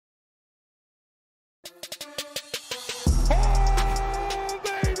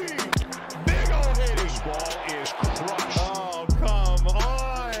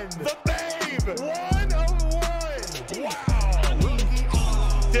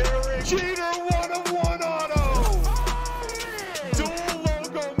cheater, 1-of-1 auto. Dual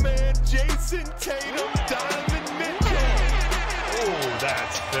logo man, Jason Tatum, Donovan Mitchell. Oh,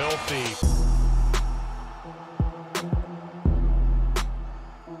 that's filthy.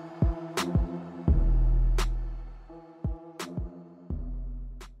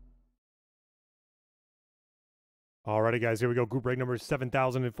 Alrighty, guys, here we go. Group break number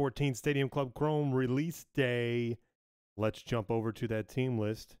 7014, Stadium Club Chrome release day. Let's jump over to that team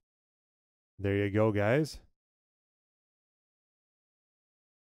list. There you go, guys.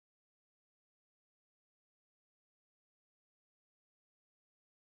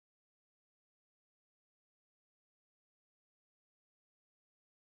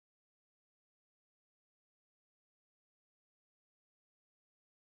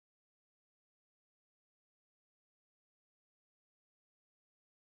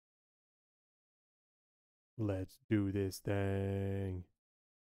 Let's do this thing.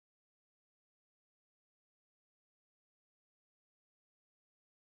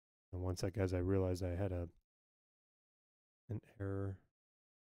 And one sec, guys, I realized I had an error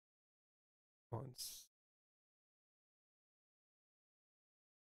once.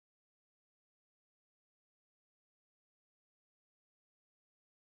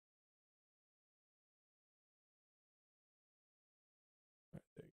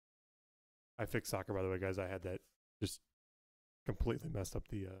 I fixed soccer, by the way, guys. I had that just completely messed up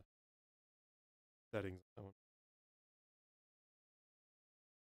the settings.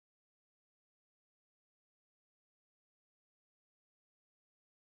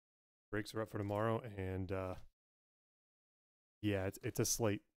 Breaks are up for tomorrow, and yeah, it's a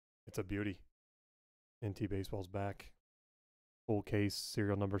slate. It's a beauty. NT Baseball's back. Full case,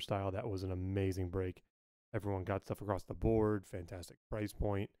 serial number style. That was an amazing break. Everyone got stuff across the board. Fantastic price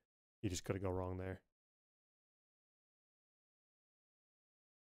point. You just couldn't go wrong there.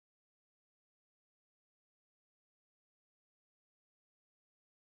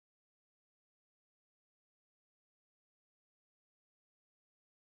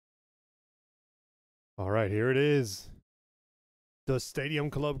 All right, here it is. The Stadium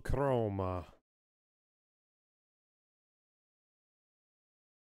Club Chrome.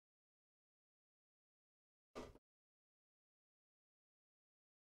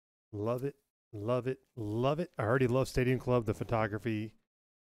 Love it, love it, love it. I already love Stadium Club, the photography.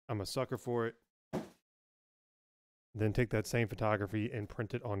 I'm a sucker for it. Then take that same photography and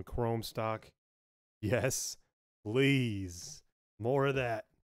print it on Chrome stock. Yes, please. More of that.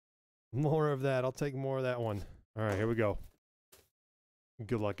 More of that. I'll take more of that one. All right, here we go.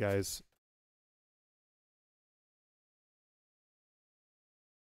 Good luck, guys.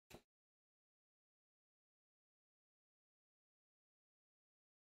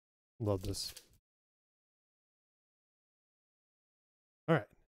 Love this. All right.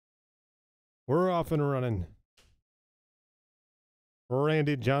 We're off and running.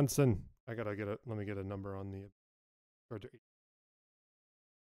 Randy Johnson. I gotta get let me get a number on the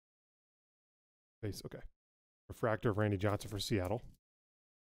base. Okay. Refractor of Randy Johnson for Seattle.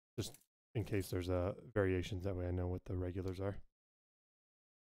 Just in case there's variations, that way I know what the regulars are.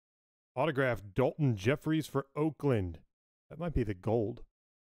 Autograph Dalton Jeffries for Oakland. That might be the gold.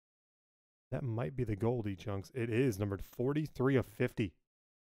 That might be the gold, E-Chunks. It is numbered 43 of 50.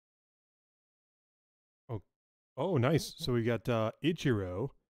 Oh, nice. So we got Ichiro,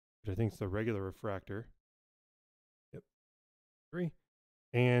 which I think is the regular refractor. Yep. 3.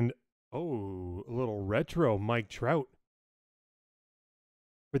 And, oh, a little retro Mike Trout.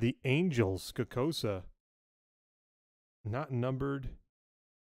 For the Angels, Skakosa. Not numbered.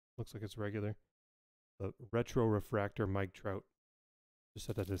 Looks like it's regular. The retro refractor Mike Trout. Just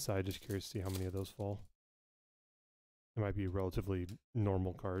set that aside. Just curious to see how many of those fall. It might be a relatively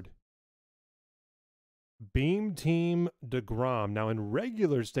normal card. Beam Team DeGrom. Now, in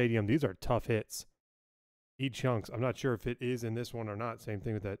regular stadium, these are tough hits. E-Chunks. I'm not sure if it is in this one or not. Same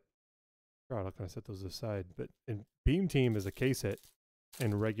thing with that. I'm not going to set those aside. But in Beam Team is a case hit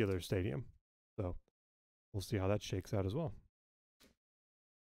in regular stadium. So we'll see how that shakes out as well.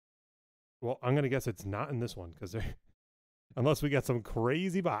 Well, I'm going to guess it's not in this one because they're... Unless we got some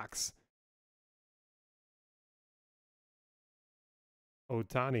crazy box.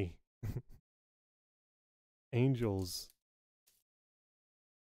 Otani. Angels.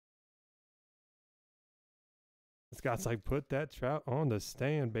 Scott's like, put that Trout on the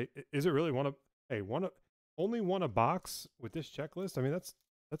stand. Is it really one of... Hey, only one a box with this checklist? I mean, that's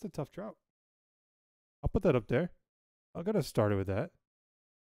a tough Trout. I'll put that up there. I'll get us started with that.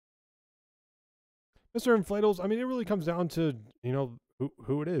 Mr. Inflatables, I mean, it really comes down to, you know,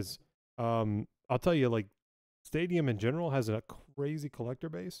 who it is. I'll tell you, like, Stadium in general has a crazy collector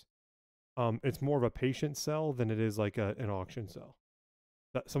base. It's more of a patient sell than it is like an auction sell.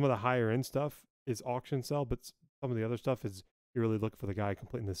 Some of the higher end stuff is auction sell, but some of the other stuff is you really look for the guy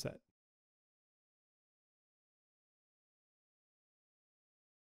completing the set.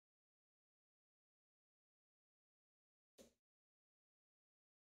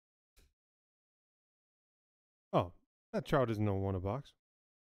 Oh, that trout isn't no one a box.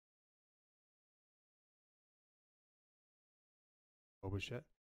 Obichet.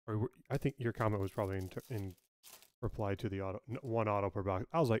 Or I think your comment was probably in reply to the one auto per box.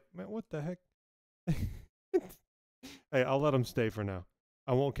 I was like, man, what the heck? Hey, I'll let him stay for now.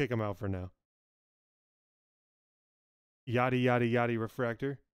 I won't kick him out for now. Yachty, yachty, yachty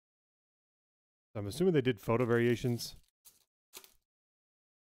refractor. I'm assuming they did photo variations.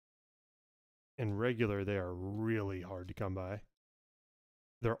 In regular, they are really hard to come by.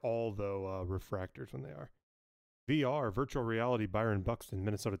 They're all, though, refractors when they are. VR, virtual reality, Byron Buxton,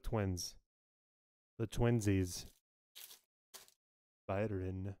 Minnesota Twins. The Twinsies.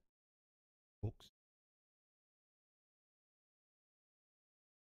 Byron. Folks.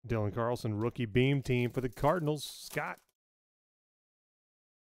 Dylan Carlson, rookie beam team for the Cardinals. Scott.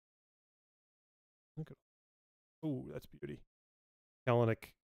 Look at, oh, that's beauty.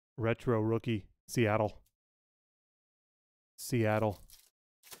 Kellenic, retro rookie, Seattle. Seattle.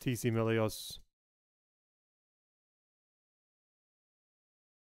 TC Milios.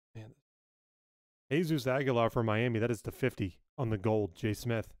 Man. Jesus Aguilar for Miami. That is to 50 on the gold. Jay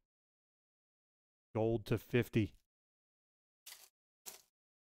Smith. Gold to 50.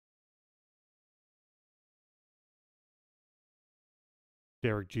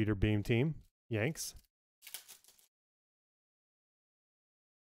 Derek Jeter beam team. Yanks.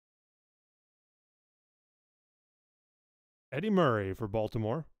 Eddie Murray for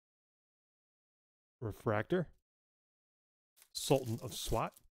Baltimore. Refractor. Sultan of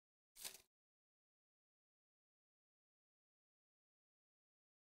SWAT.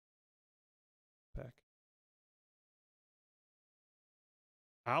 Back.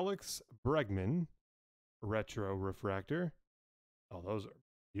 Alex Bregman. Retro refractor. Oh, those are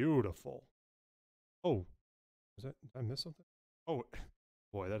beautiful. Oh, is that, did I miss something? Oh,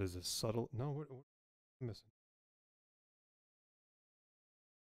 boy, that is a subtle. No, what am I missing?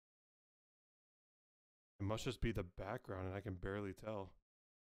 It must just be the background, and I can barely tell.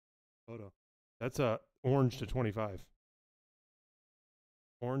 Photo. That's a orange to 25.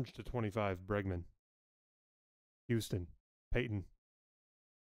 Orange to 25, Bregman. Houston. Peyton.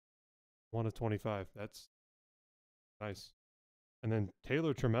 1 of 25. That's nice. And then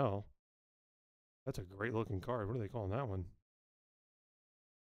Taylor Trammell. That's a great looking card. What are they calling that one?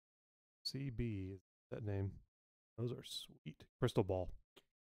 CB is that name. Those are sweet. Crystal Ball.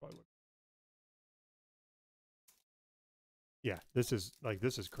 Yeah, this is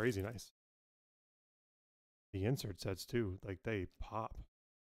crazy nice. The insert sets too, like they pop.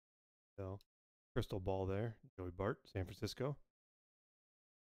 So, Crystal Ball there. Joey Bart, San Francisco.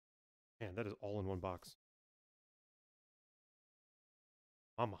 Man, that is all in one box.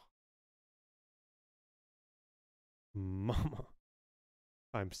 Mama. Mama.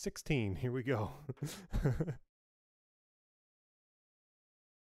 I'm 16. Here we go.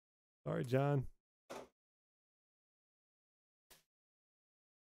 Sorry, John.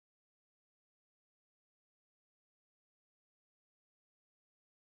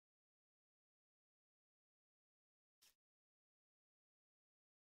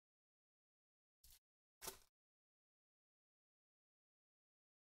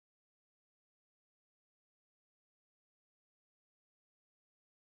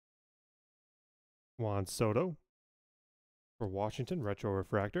 Juan Soto for Washington, retro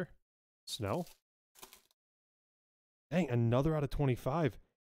refractor. Snell. Dang, another out of 25.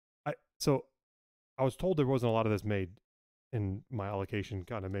 So I was told there wasn't a lot of this made, and my allocation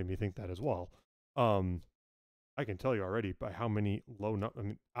kind of made me think that as well. I can tell you already by how many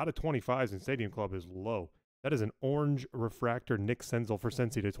out of 25s in Stadium Club is low. That is an orange refractor Nick Senzel for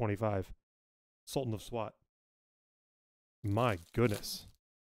Cincy to 25. Sultan of SWAT. My goodness.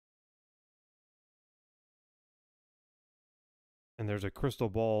 And there's a Crystal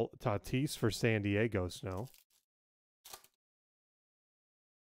Ball Tatis for San Diego Snow.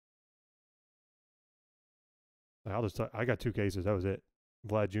 I got 2 cases. That was it.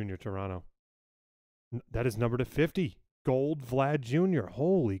 Vlad Jr. Toronto. That is numbered to 50. Gold Vlad Jr.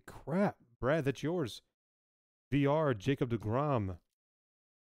 Holy crap. Brad, that's yours. VR Jacob deGrom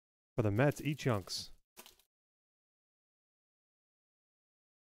for the Mets. E-Chunks.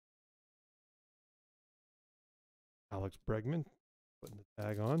 Alex Bregman. Putting the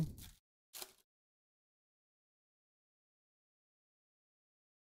tag on.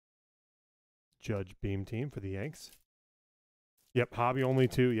 Judge Beam Team for the Yanks. Yep, hobby only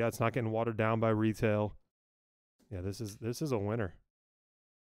 2. Yeah, it's not getting watered down by retail. Yeah, this is a winner.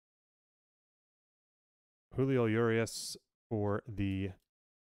 Julio Urias for the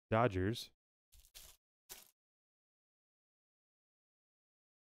Dodgers.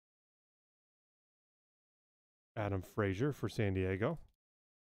 Adam Frazier for San Diego.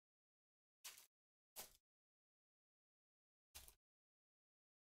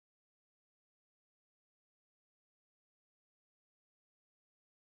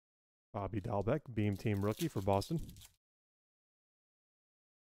 Bobby Dahlbeck, Beam Team rookie for Boston.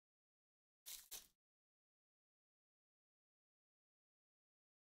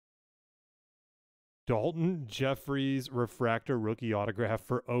 Dalton Jeffries refractor rookie autograph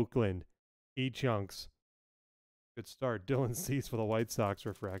for Oakland. E-Chunks. Good start. Dylan Cease for the White Sox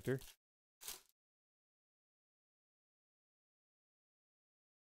refractor.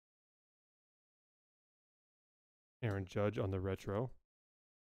 Aaron Judge on the retro.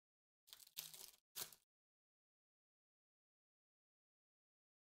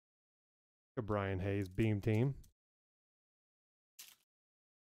 Brian Hayes, Beam Team.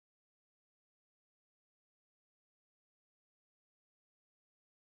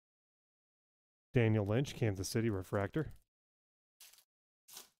 Daniel Lynch, Kansas City refractor.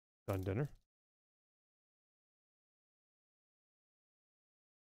 Done dinner.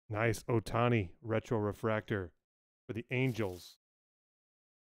 Nice. Otani, retro refractor for the Angels.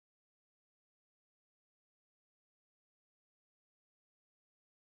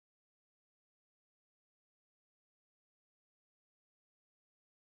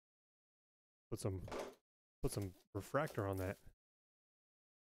 Put some refractor on that.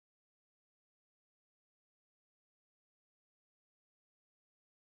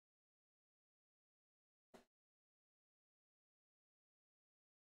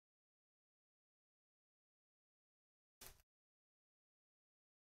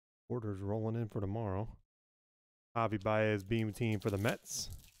 Orders rolling in for tomorrow. Javi Baez, Beam Team for the Mets.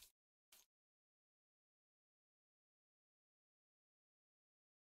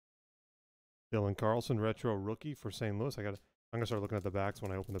 Dylan Carlson, retro rookie for St. Louis. I'm gonna start looking at the backs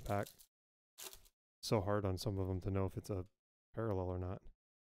when I open the pack. So hard on some of them to know if it's a parallel or not.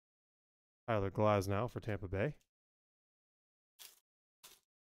 Tyler Glasnow for Tampa Bay.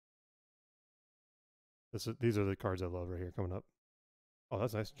 These are the cards I love right here coming up. Oh,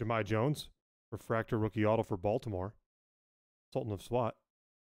 that's nice. Jahmai Jones, refractor rookie auto for Baltimore. Sultan of SWAT.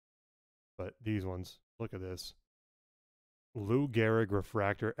 But these ones, look at this. Lou Gehrig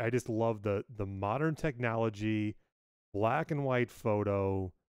refractor. I just love the modern technology, black and white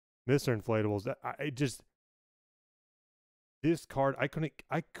photo, Mr. Inflatables. This card, I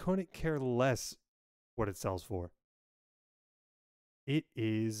couldn't care less what it sells for. It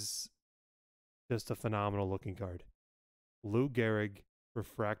is just a phenomenal looking card. Lou Gehrig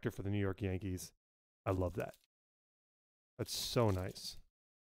refractor for the New York Yankees. I love that. That's so nice.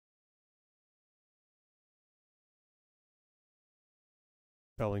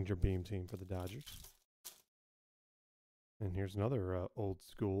 Bellinger Beam Team for the Dodgers. And here's another old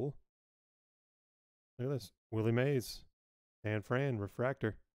school. Look at this. Willie Mays. San Fran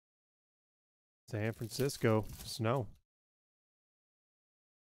refractor. San Francisco snow.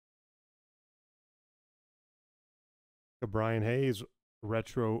 Brian Hayes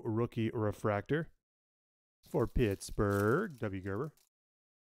retro rookie refractor for Pittsburgh. W. Gerber.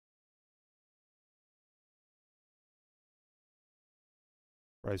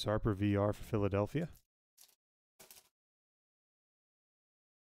 Bryce Harper VR for Philadelphia.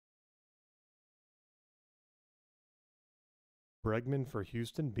 Bregman for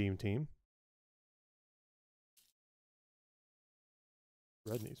Houston, Beam Team.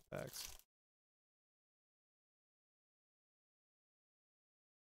 Redney's packs.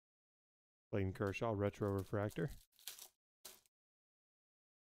 Clayton Kershaw, retro refractor.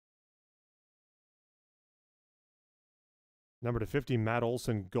 Number to 50, Matt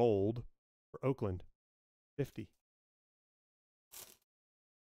Olson, gold for Oakland. 50.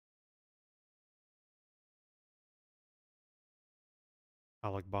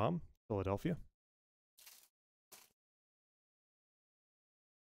 Alec Baum, Philadelphia.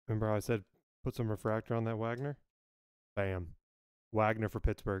 Remember how I said put some refractor on that Wagner? Bam. Wagner for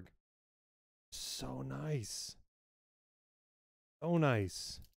Pittsburgh. So nice. So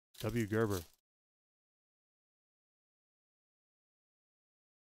nice. W. Gerber.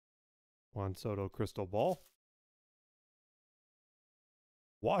 Juan Soto, crystal ball.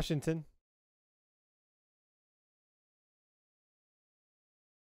 Washington.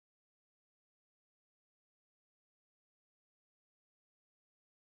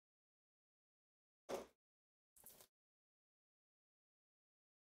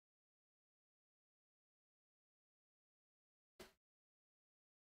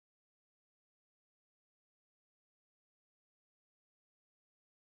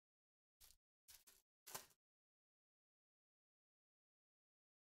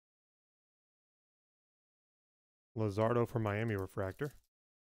 Lizardo for Miami refractor.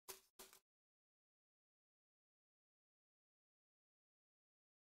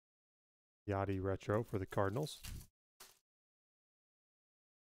 Yachty retro for the Cardinals.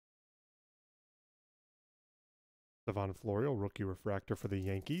 Devon Florio, rookie refractor for the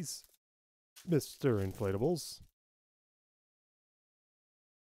Yankees. Mr. Inflatables.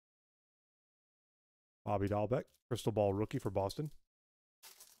 Bobby Dahlbeck, crystal ball rookie for Boston.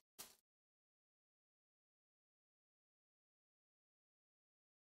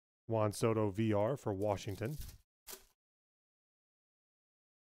 Juan Soto VR for Washington.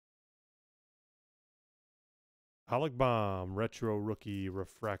 Alec Baum, retro rookie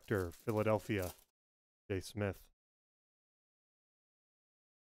refractor, Philadelphia. Jay Smith.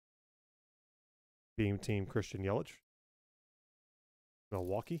 Beam team, Christian Yelich.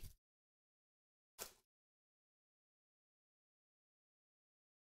 Milwaukee.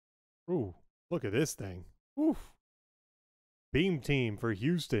 Ooh, look at this thing. Oof. Beam team for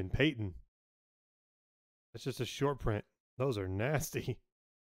Houston, Peyton. That's just a short print. Those are nasty.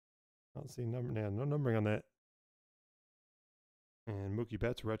 I don't see number. Nah, no numbering on that. And Mookie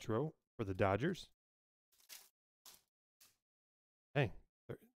Betts retro for the Dodgers. Dang,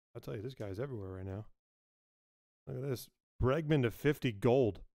 I'll tell you, this guy's everywhere right now. Look at this. Bregman to 50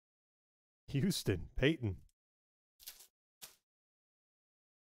 gold. Houston, Peyton.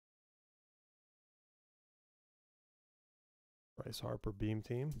 Bryce Harper beam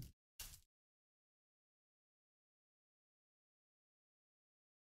team.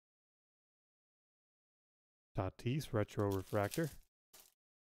 Tatis retro refractor.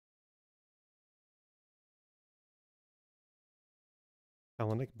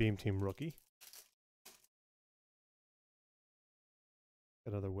 Hellenic beam team rookie.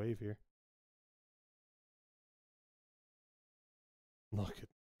 Another wave here. Look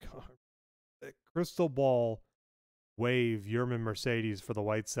at God. That crystal ball wave Yerman Mercedes for the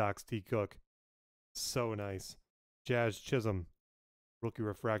White Sox, T. Cook. So nice. Jazz Chisholm, rookie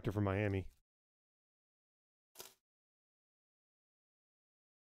refractor for Miami.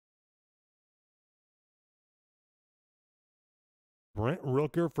 Brent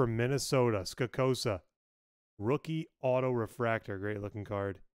Rooker for Minnesota, Skakosa. Rookie auto refractor. Great looking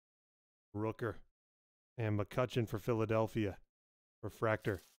card. Rooker. And McCutchen for Philadelphia.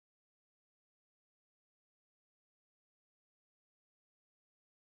 Refractor.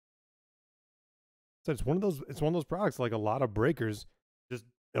 So it's one of those products like a lot of breakers just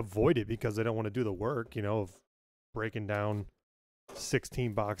avoid it because they don't want to do the work, you know, of breaking down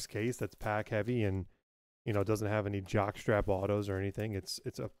 16 box case that's pack heavy and, you know, doesn't have any jockstrap autos or anything. It's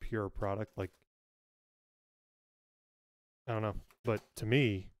a pure product. Like, I don't know, but to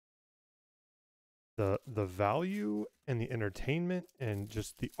me, the value and the entertainment and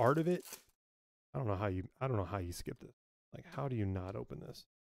just the art of it, I don't know how you skip this. Like, how do you not open this?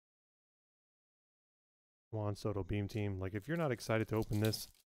 Juan Soto beam team. Like, if you're not excited to open this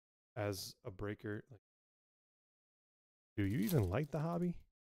as a breaker, like, do you even like the hobby?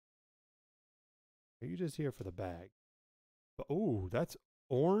 Are you just here for the bag? But oh, that's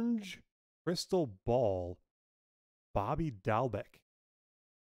orange crystal ball. Bobby Dalbec.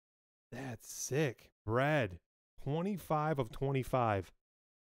 That's sick. Brad, 25 of 25.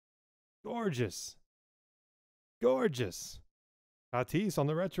 Gorgeous. Gorgeous. Tatis on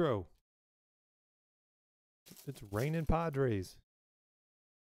the retro. It's raining Padres.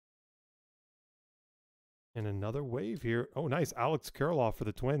 And another wave here. Oh, nice. Alex Kirilloff for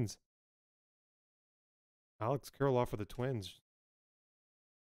the Twins. Alex Kirilloff for the Twins.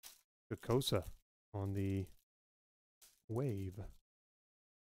 Gakosa on the wave.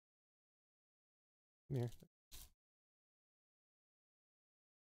 Come here.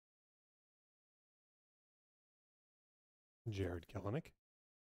 Jared Kelenic.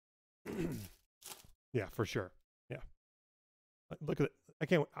 Yeah, for sure. Yeah. Look at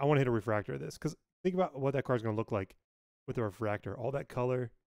it. I want to hit a refractor of this because think about what that card's going to look like with the refractor. All that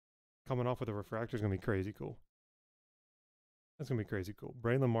color coming off with the refractor is going to be crazy cool. That's going to be crazy cool.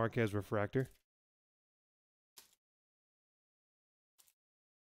 Braylon Marquez refractor.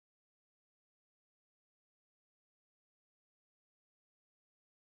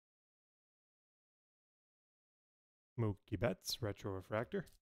 Mookie Betts retro refractor.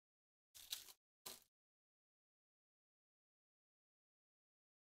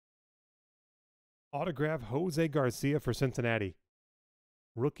 Autograph Jose Garcia for Cincinnati.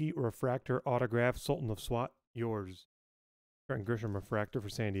 Rookie refractor autograph Sultan of SWAT. Yours. Trent Grisham refractor for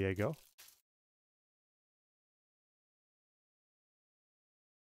San Diego.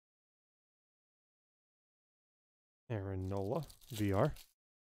 Aaron Nola VR.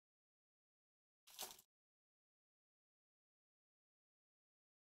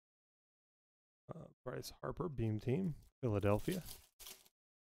 Bryce Harper, Beam Team, Philadelphia.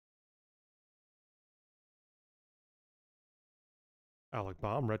 Alec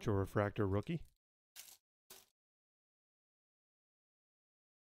Baum, Retro Refractor rookie.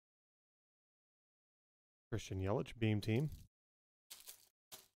 Christian Yelich, Beam Team.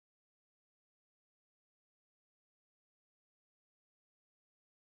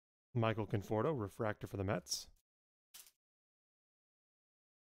 Michael Conforto, Refractor for the Mets.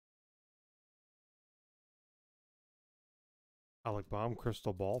 Alec Baum,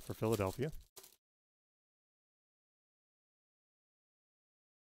 Crystal Ball for Philadelphia.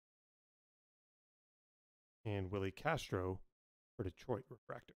 And Willie Castro for Detroit,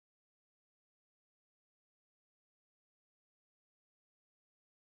 Refractor.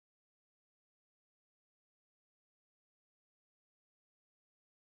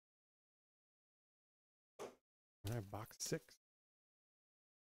 All right, box 6.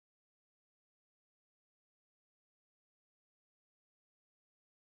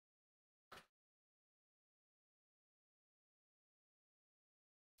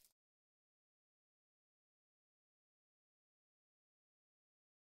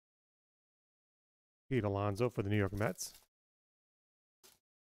 Pete Alonso for the New York Mets.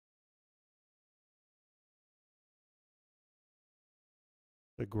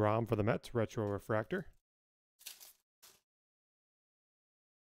 The Grom for the Mets, Retro Refractor.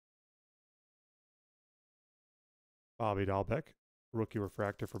 Bobby Dahlbeck, Rookie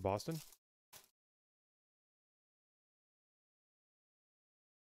Refractor for Boston.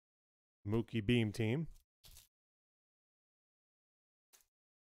 Mookie Beam Team.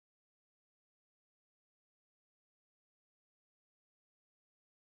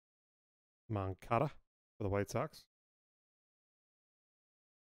 Moncada for the White Sox.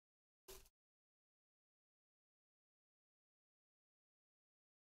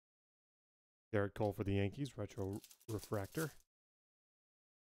 Garrett Cole for the Yankees, Retro Refractor.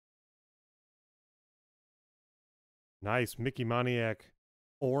 Nice. Mickey Moniak,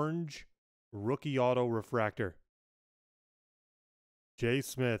 Orange Rookie Auto Refractor. Jay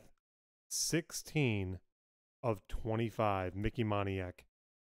Smith, 16 of 25. Mickey Moniak.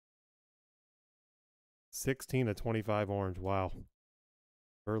 16 of 25 orange. Wow.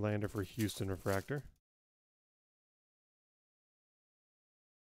 Verlander for Houston Refractor.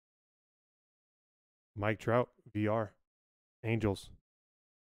 Mike Trout, VR. Angels.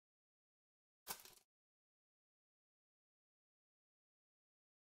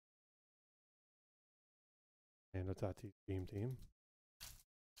 And a Tatis Beam Team.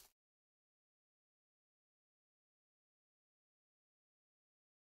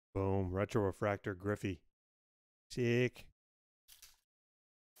 Boom. Retro Refractor Griffey. Sick.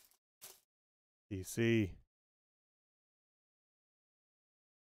 DC.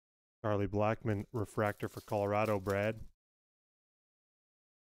 Charlie Blackmon Refractor for Colorado, Brad.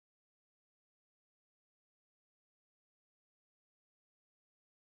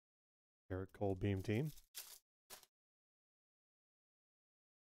 Garrett Cole Beam Team.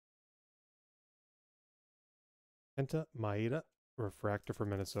 Kenta Maeda Refractor for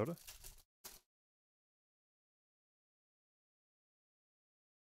Minnesota.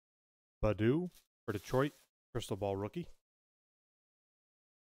 Badu for Detroit, Crystal Ball rookie.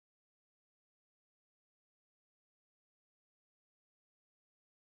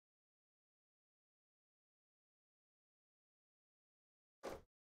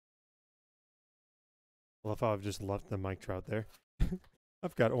 I love how I've just left the Mike Trout there.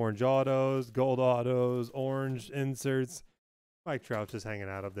 I've got orange autos, gold autos, orange inserts. Mike Trout just hanging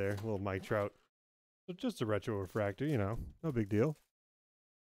out up there. Little Mike Trout. So just a retro refractor, you know, no big deal.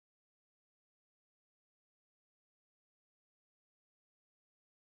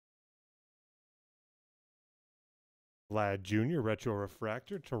 Vlad Jr., retro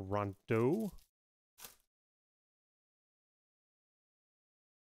refractor, Toronto.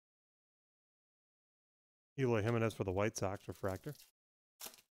 Eloy Jimenez for the White Sox, refractor.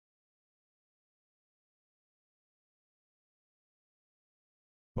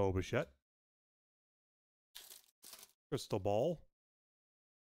 Bo Bichette. Crystal Ball.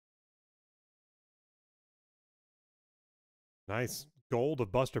 Nice. Gold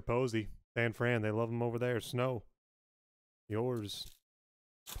of Buster Posey. San Fran, they love him over there. Snow. Yours.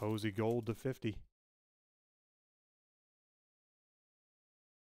 Posey Gold to 50.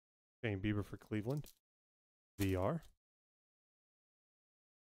 Shane Bieber for Cleveland. VR.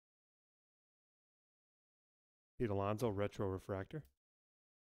 Pete Alonso, retro refractor.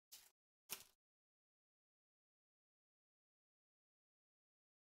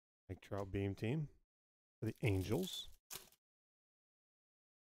 Mike Trout Beam Team for the Angels.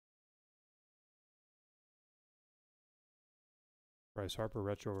 Bryce Harper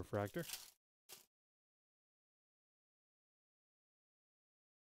retro refractor.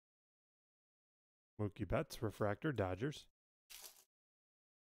 Mookie Betts refractor, Dodgers.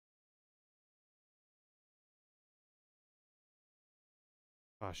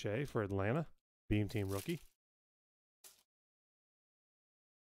 Pache for Atlanta, Beam Team rookie.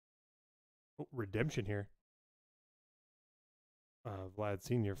 Oh, redemption here. Vlad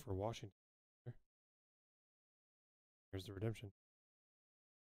Sr. for Washington. Here's the redemption.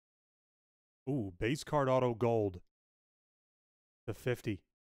 Ooh, base card auto gold. The 50.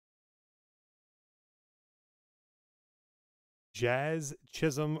 Jazz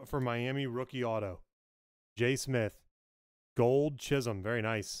Chisholm for Miami rookie auto. Jay Smith. Gold Chisholm. Very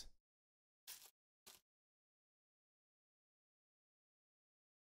nice.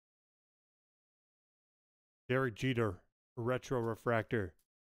 Derek Jeter. Retro refractor.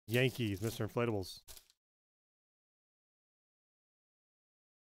 Yankees. Mr. Inflatables.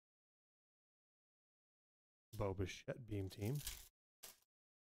 Bo Bichette Beam Team.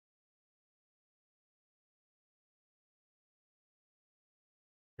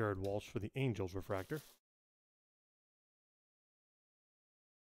 Jared Walsh for the Angels refractor.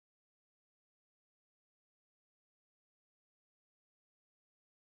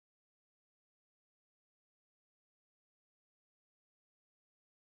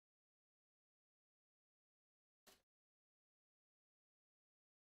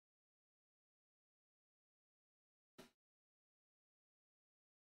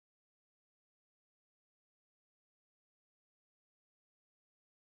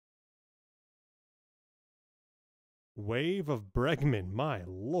 Wave of Bregman. My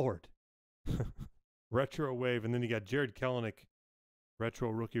lord. Retro wave. And then you got Jared Kelenic.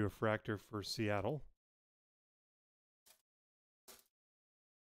 Retro rookie refractor for Seattle.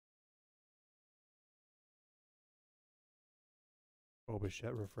 Bo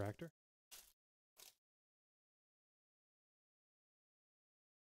Bichette refractor.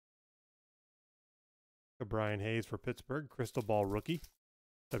 Brian Hayes for Pittsburgh. Crystal Ball rookie.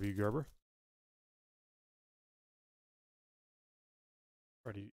 W. Gerber.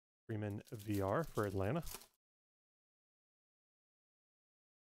 Freddie Freeman VR for Atlanta.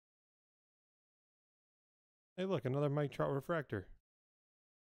 Hey, look, another Mike Trout refractor.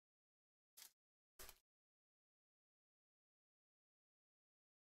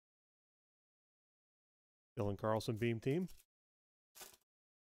 Dylan Carlson Beam Team.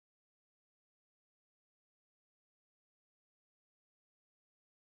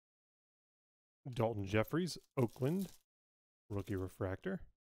 Dalton Jeffries, Oakland, rookie refractor.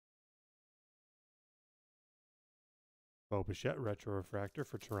 Bo Bichette, retro refractor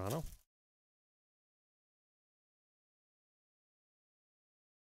for Toronto.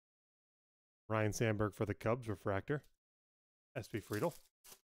 Ryan Sandberg for the Cubs, refractor. SP Friedel.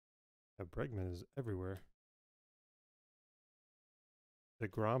 Bregman is everywhere.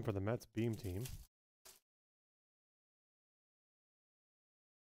 DeGrom for the Mets, Beam Team.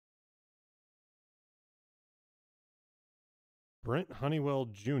 Brent Honeywell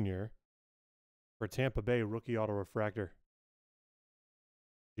Jr. for Tampa Bay, rookie auto refractor.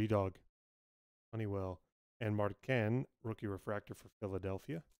 G-Dog, Honeywell, and Martin, rookie refractor for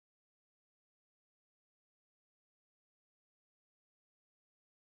Philadelphia.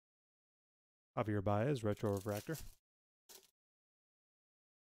 Javier Baez, retro refractor.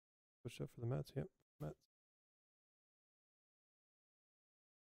 Push up for the Mets, yep, Mets.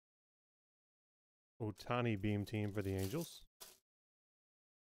 Ohtani Beam Team for the Angels.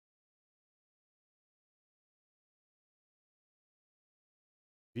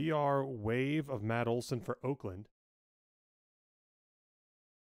 VR Wave of Matt Olson for Oakland.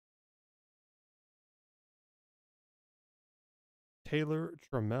 Taylor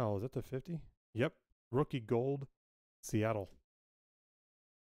Trammell, is that the 50? Yep, rookie gold, Seattle.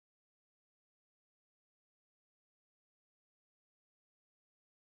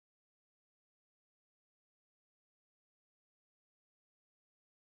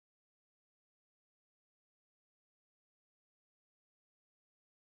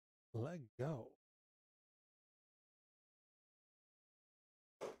 Let go.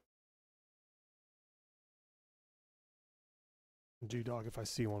 G-Dog, if I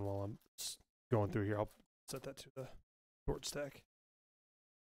see one while I'm going through here, I'll set that to the short stack.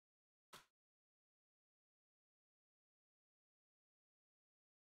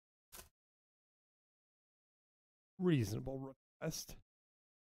 Reasonable request.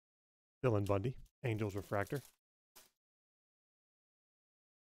 Dylan Bundy, Angels refractor.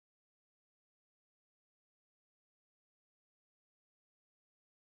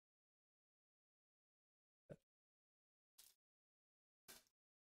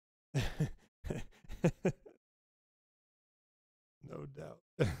 No doubt.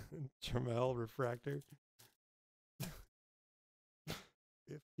 Trammell refractor.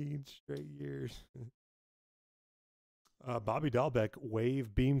 15 straight years. Bobby Dahlbeck,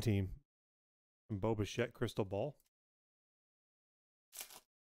 Wave Beam Team. From Bo Bichette, Crystal Ball.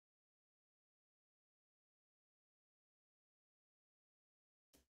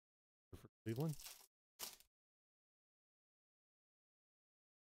 For Cleveland.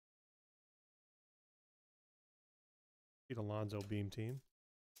 Pete Alonso Beam Team.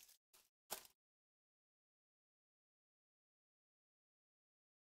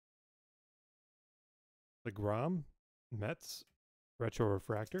 DeGrom, Mets, Retro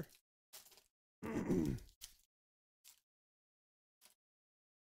Refractor.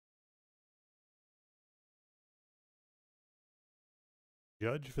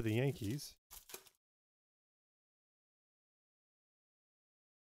 Judge for the Yankees.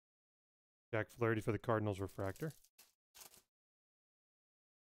 Jack Flaherty for the Cardinals Refractor.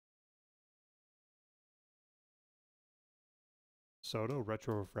 Soto,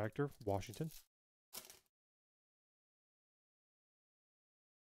 Retro Refractor, Washington.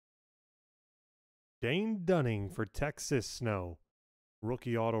 Dane Dunning for Texas Snow,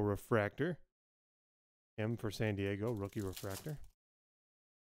 Rookie Auto Refractor. M for San Diego, Rookie Refractor.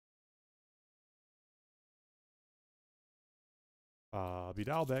 Bobby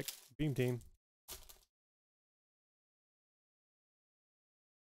Dahlbeck, Beam Team.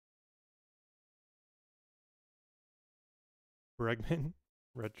 Bregman,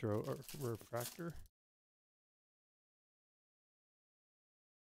 Retro Refractor.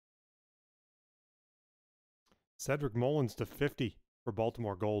 Cedric Mullins to 50 for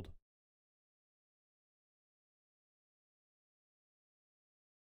Baltimore Gold.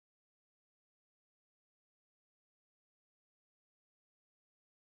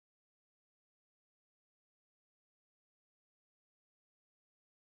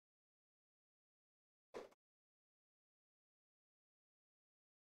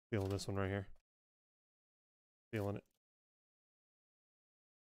 Feeling this one right here. Feeling it.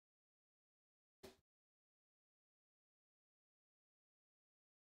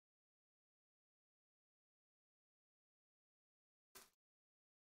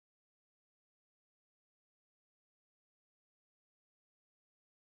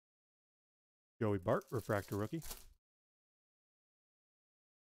 Joey Bart, Refractor Rookie.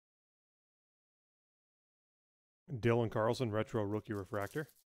 Dylan Carlson, Retro Rookie Refractor.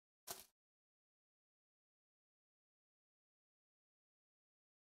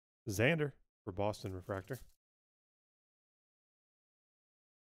 Xander for Boston Refractor.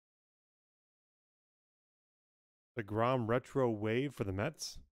 The Grom Retro Wave for the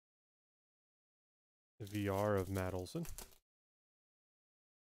Mets. The VR of Matt Olson.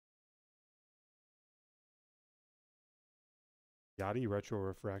 Yachty Retro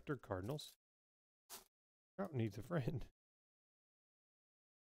Refractor, Cardinals. Trout needs a friend.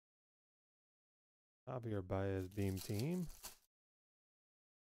 Javier Baez Beam Team.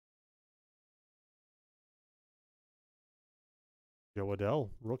 Joe Adell,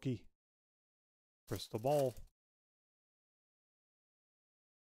 Rookie. Crystal Ball.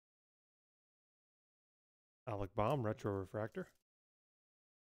 Alec Baum, Retro Refractor.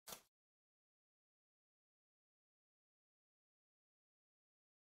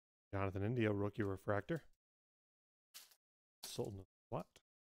 Jonathan India, Rookie Refractor. Sultan of what?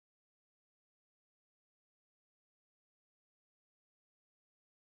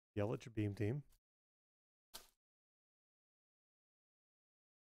 Yelich Beam Team.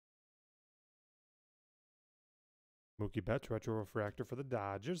 Mookie Betts, Retro Refractor for the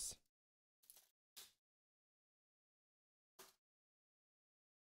Dodgers.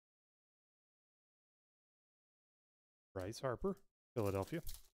 Bryce Harper, Philadelphia.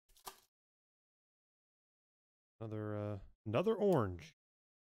 Another orange.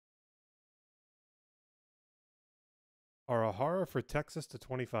 Arahara for Texas to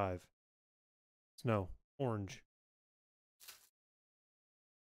 25. Snow, orange.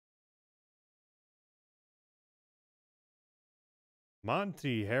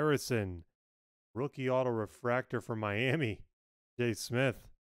 Monty Harrison, Rookie Auto Refractor for Miami. Jay Smith.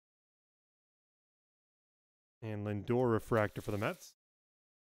 And Lindor Refractor for the Mets.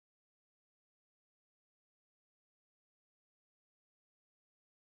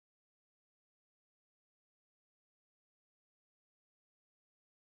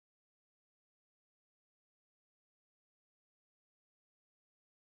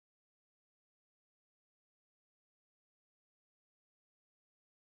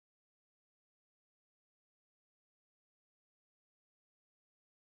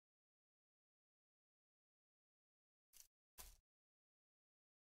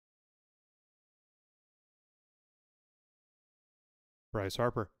 Bryce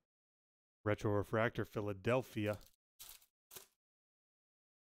Harper. Retro Refractor, Philadelphia.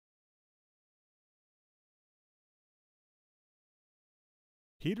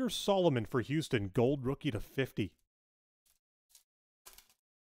 Peter Solomon for Houston, gold rookie to 50.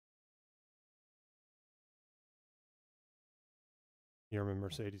 Yerman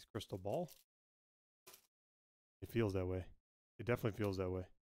Mercedes crystal ball. It feels that way. It definitely feels that way.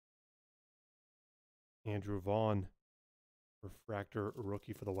 Andrew Vaughn, refractor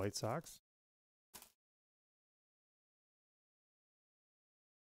rookie for the White Sox.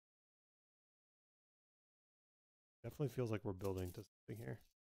 Definitely feels like we're building to something here.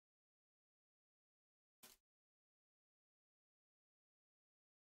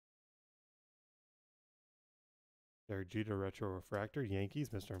 Derek Jeter retro refractor, Yankees,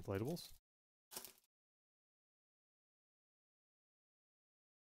 Mr. Inflatables.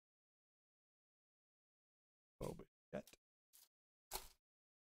 Oh, but yet.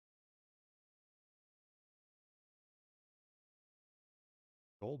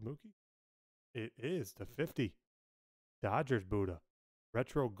 Gold Mookie? It is to 50. Dodgers Buddha.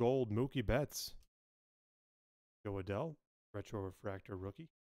 Retro gold Mookie Betts. Joe Adell, retro refractor rookie.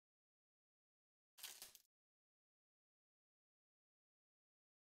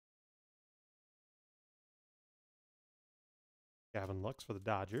 Gavin Lux for the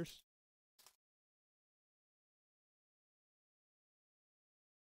Dodgers.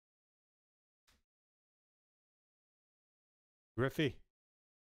 Griffey.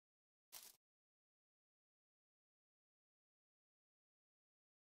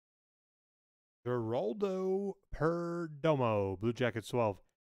 Geraldo Perdomo, Blue Jackets 12.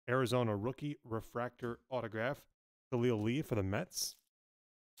 Arizona rookie refractor autograph. Khalil Lee for the Mets.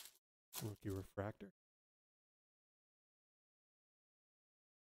 Rookie refractor.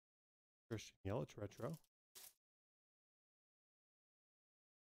 Christian Yelich retro.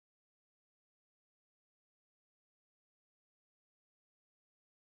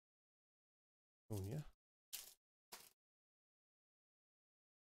 Oh, yeah.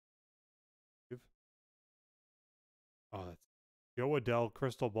 Oh, that's Joe Adell,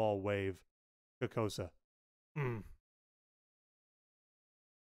 Crystal Ball, Wave, Kokosa.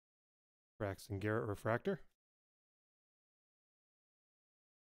 Braxton Garrett refractor.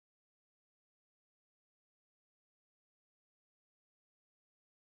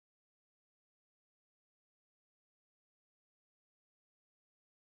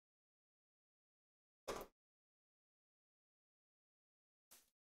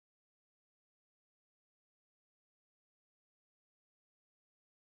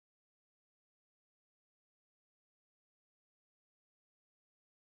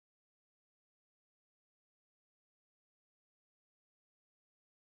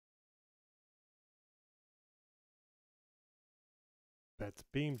 That's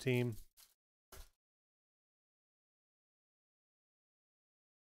Beam Team.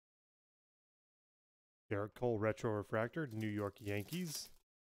 Garrett Cole retro refractor, New York Yankees.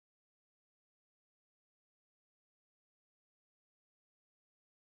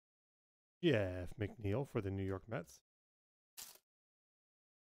 Jeff McNeil for the New York Mets.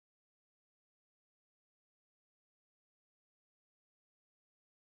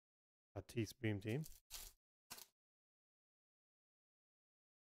 Tatis Beam Team.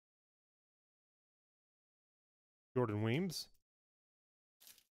 Jordan Weems.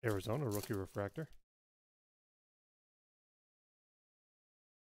 Arizona rookie refractor.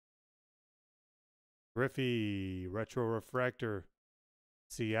 Griffey retro refractor.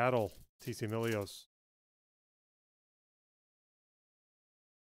 Seattle. TC Milios.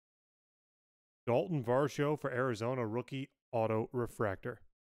 Dalton Varsho for Arizona rookie auto refractor.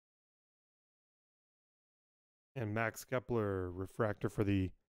 And Max Kepler refractor for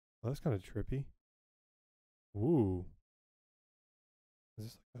the... Oh, that's kind of trippy. Ooh. Is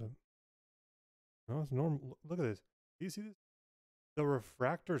this like a... No, it's normal. Look at this. Do you see this? The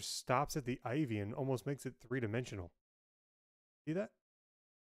refractor stops at the ivy and almost makes it three-dimensional. See that?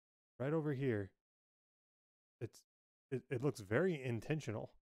 Right over here. It looks very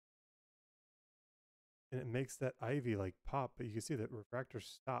intentional. And it makes that ivy like pop, but you can see that refractor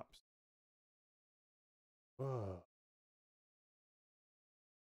stops. Whoa.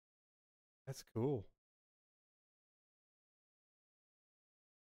 That's cool.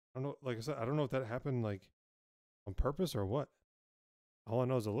 I don't know, like I said, I don't know if that happened like on purpose or what. All I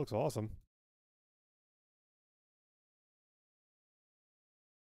know is it looks awesome.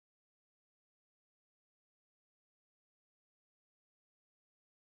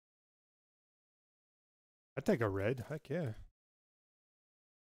 I'd take a red. Heck yeah.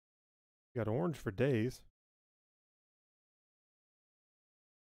 Got orange for days.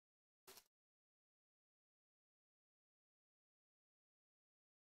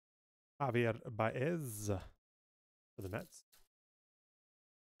 Javier Baez for the Mets.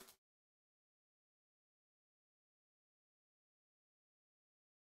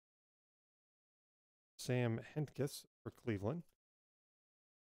 Sam Hentges for Cleveland.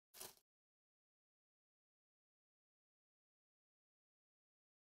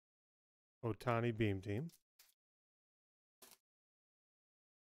 Ohtani Beam Team.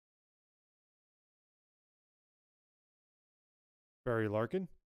 Barry Larkin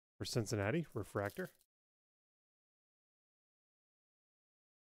for Cincinnati, Refractor.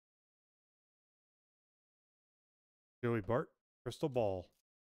 Joey Bart, Crystal Ball.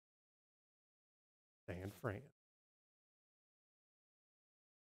 San Fran.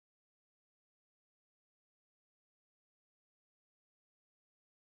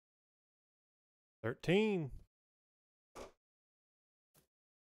 $13.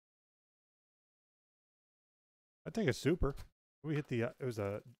 I think it's super. We hit the, it was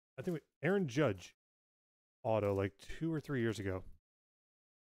a, I think Aaron Judge auto like 2 or 3 years ago.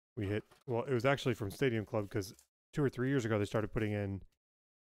 We hit, well, it was actually from Stadium Club because 2 or 3 years ago they started putting in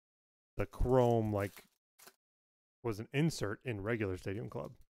the chrome, like, was an insert in regular Stadium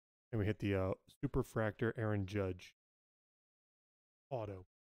Club. And we hit the Super Fractor Aaron Judge auto.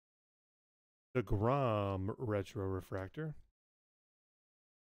 The Grom Retro Refractor.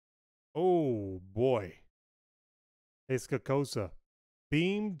 Oh, boy. Escacosa.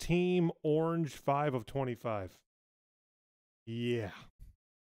 Beam Team Orange 5 of 25. Yeah.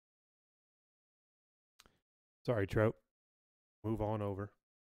 Sorry, Trout. Move on over.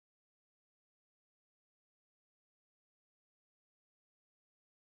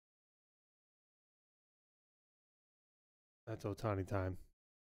 That's Ohtani time.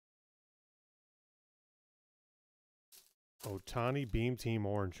 Ohtani Beam Team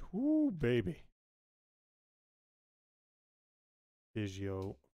Orange. Woo, baby.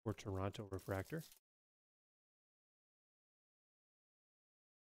 Biggio for Toronto Refractor.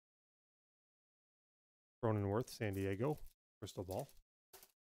 Cronenworth, San Diego. Crystal Ball.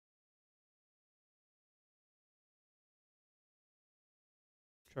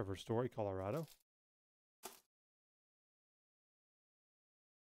 Trevor Story, Colorado.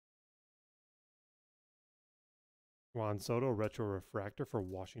 Juan Soto, Retro Refractor for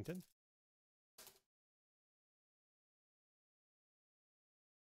Washington.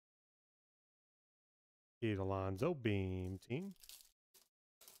 Pete Alonso, Beam Team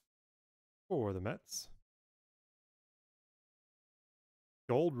for the Mets.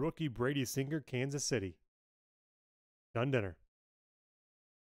 Gold Rookie, Brady Singer, Kansas City. Done dinner.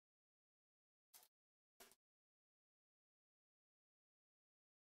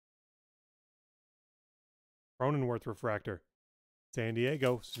 Cronenworth Refractor. San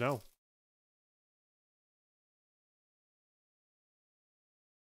Diego, Snow.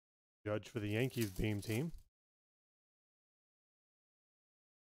 Judge for the Yankees Beam Team.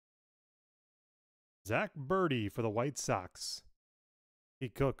 Zach Birdie for the White Sox.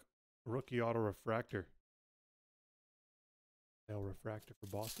 Pete Cook, Rookie Auto Refractor. L Refractor for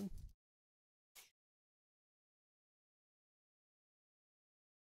Boston.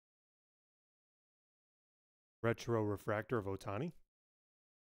 Retro Refractor of Ohtani.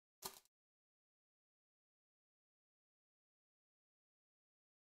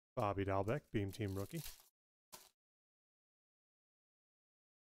 Bobby Dahlbeck, Beam Team Rookie.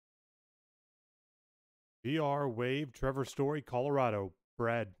 VR Wave, Trevor Story, Colorado.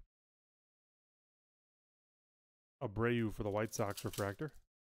 Brad. Abreu for the White Sox Refractor.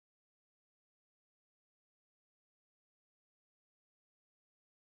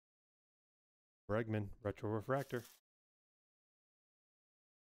 Bregman, Retro Refractor.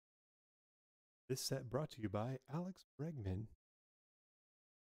 This set brought to you by Alex Bregman.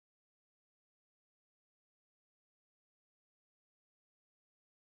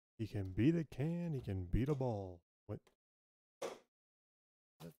 He can beat a can, he can beat a ball. What?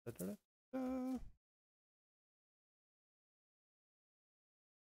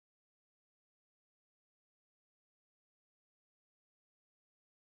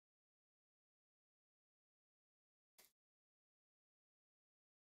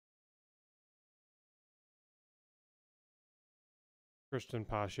 Christian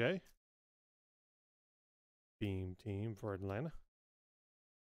Pache. Beam Team for Atlanta.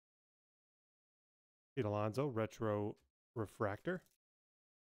 Pete Alonso, Retro Refractor.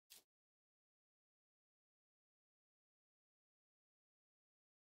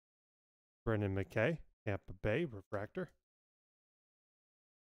 Brendan McKay, Tampa Bay Refractor.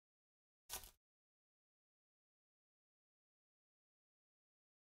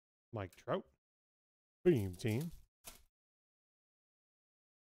 Mike Trout, Beam Team.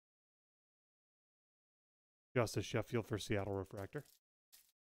 Justice Sheffield for Seattle Refractor.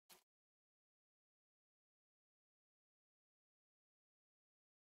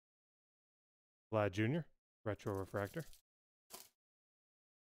 Vlad Jr., Retro Refractor.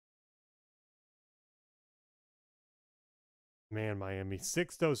 Man, Miami.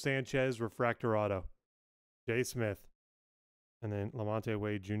 Sixto Sanchez, Refractor Auto. Jay Smith. And then Lamonte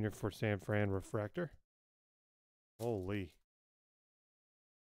Wade Jr. for San Fran, Refractor. Holy.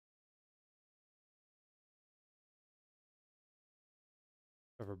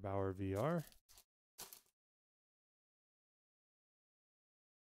 Trevor Bauer VR.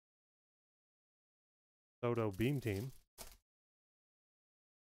 Soto Beam Team.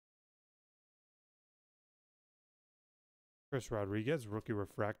 Chris Rodriguez, Rookie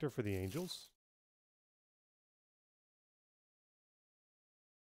Refractor for the Angels.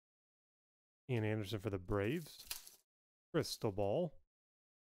 Ian Anderson for the Braves. Crystal Ball.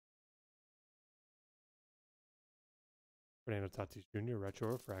 Fernando Tatis Jr.,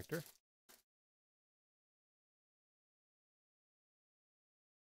 Retro Refractor.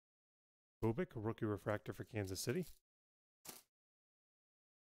 Bubik, Rookie Refractor for Kansas City.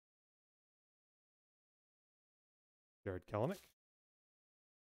 Jared Kelenic.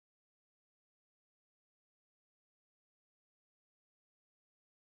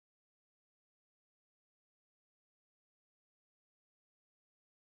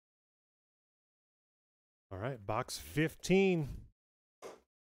 All right, box 15.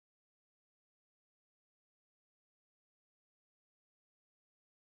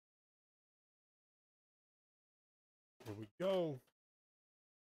 Here we go.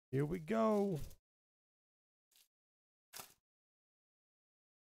 Here we go.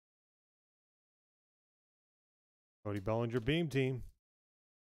 Cody Bellinger Beam Team.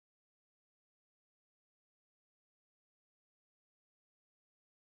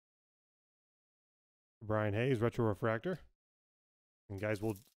 Brian Hayes, Retro Refractor. And guys,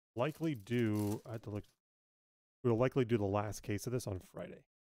 we'll likely do, I have to look, we'll likely do the last case of this on Friday.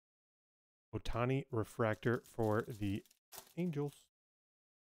 Ohtani Refractor for the Angels.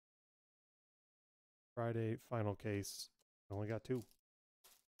 Friday, final case. Only got 2.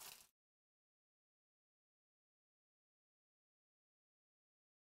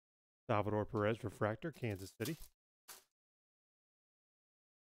 Salvador Perez Refractor, Kansas City.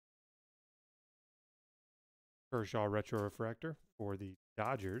 Kershaw Retro Refractor for the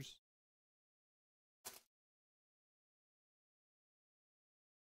Dodgers.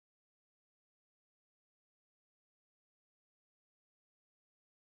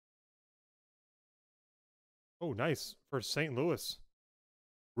 Oh, nice. For St. Louis.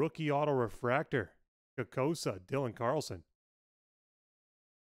 Rookie Auto Refractor. Kakosa, Dylan Carlson.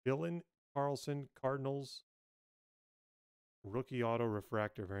 Dylan Carlson, Cardinals. Rookie Auto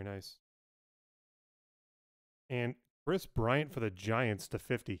Refractor. Very nice. And Chris Bryant for the Giants to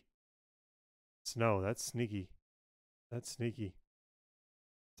 50. Snow, that's sneaky. That's sneaky.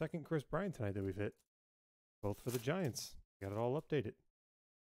 Second Chris Bryant tonight that we've hit. Both for the Giants. Got it all updated.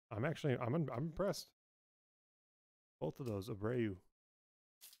 I'm impressed. Both of those, Abreu.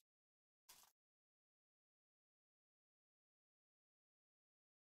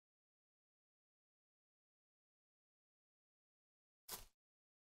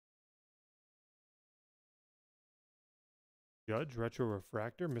 Judge, Retro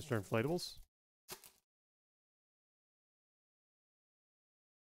Refractor, Mr. Inflatables.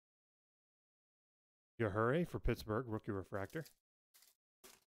 Yahurey for Pittsburgh, Rookie Refractor.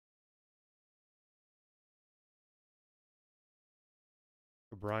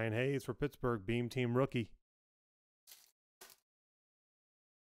 Brian Hayes for Pittsburgh, Beam Team Rookie.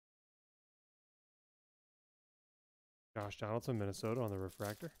 Josh Donaldson, Minnesota on the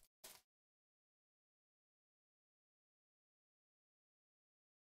Refractor.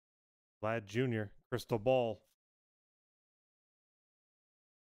 Vlad Jr., Crystal Ball.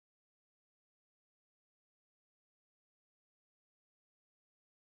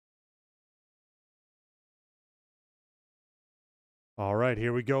 All right,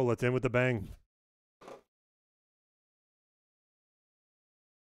 here we go. Let's end with the bang.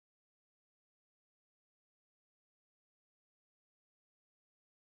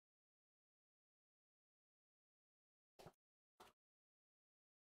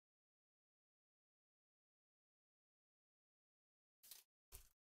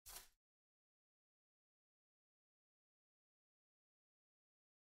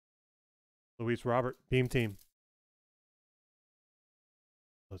 Luis Robert, Beam Team.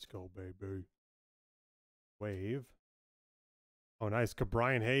 Let's go, baby. Wave. Oh, nice.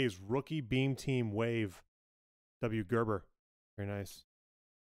 Brian Hayes, Rookie Beam Team Wave. W. Gerber. Very nice.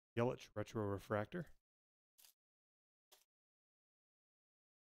 Yelich, Retro Refractor.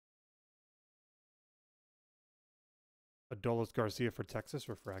 Adolis Garcia for Texas,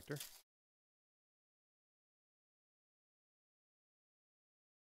 refractor.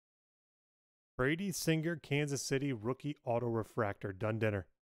 Brady Singer, Kansas City, rookie auto refractor, done dinner.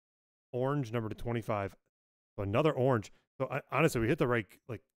 Orange, number to 25. So another orange. So honestly, we hit the right,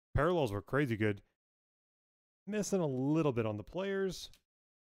 like, parallels were crazy good. Missing a little bit on the players.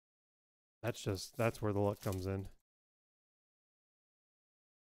 That's where the luck comes in.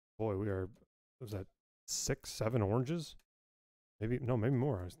 Boy, we are, was that 6, 7 oranges? Maybe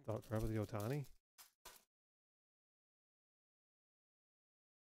more. I thought forever the Ohtani.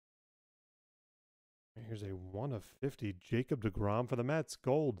 Here's a 1 of 50. Jacob deGrom for the Mets.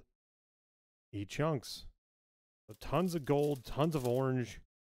 Gold. E-chunks. So tons of gold, tons of orange.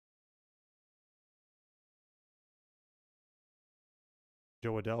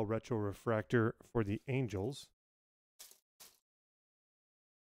 Joe Adell retro refractor for the Angels.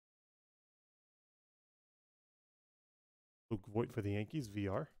 Luke Voigt for the Yankees,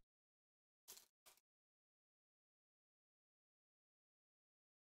 VR.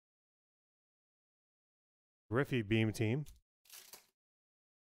 Griffey Beam Team.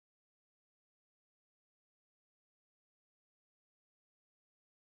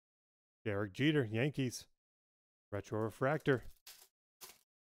 Derek Jeter, Yankees. Retro refractor.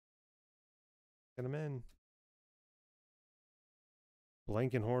 Get him in.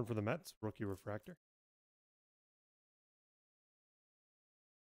 Blankenhorn for the Mets, rookie refractor.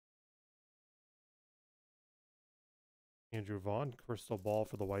 Andrew Vaughn, crystal ball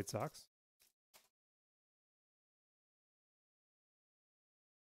for the White Sox.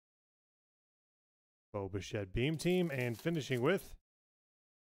 Bo Bichette Beam Team, and finishing with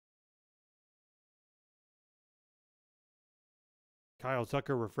Kyle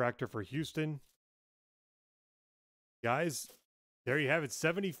Tucker refractor for Houston. Guys, there you have it.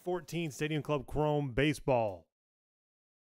 70-14 Stadium Club Chrome Baseball.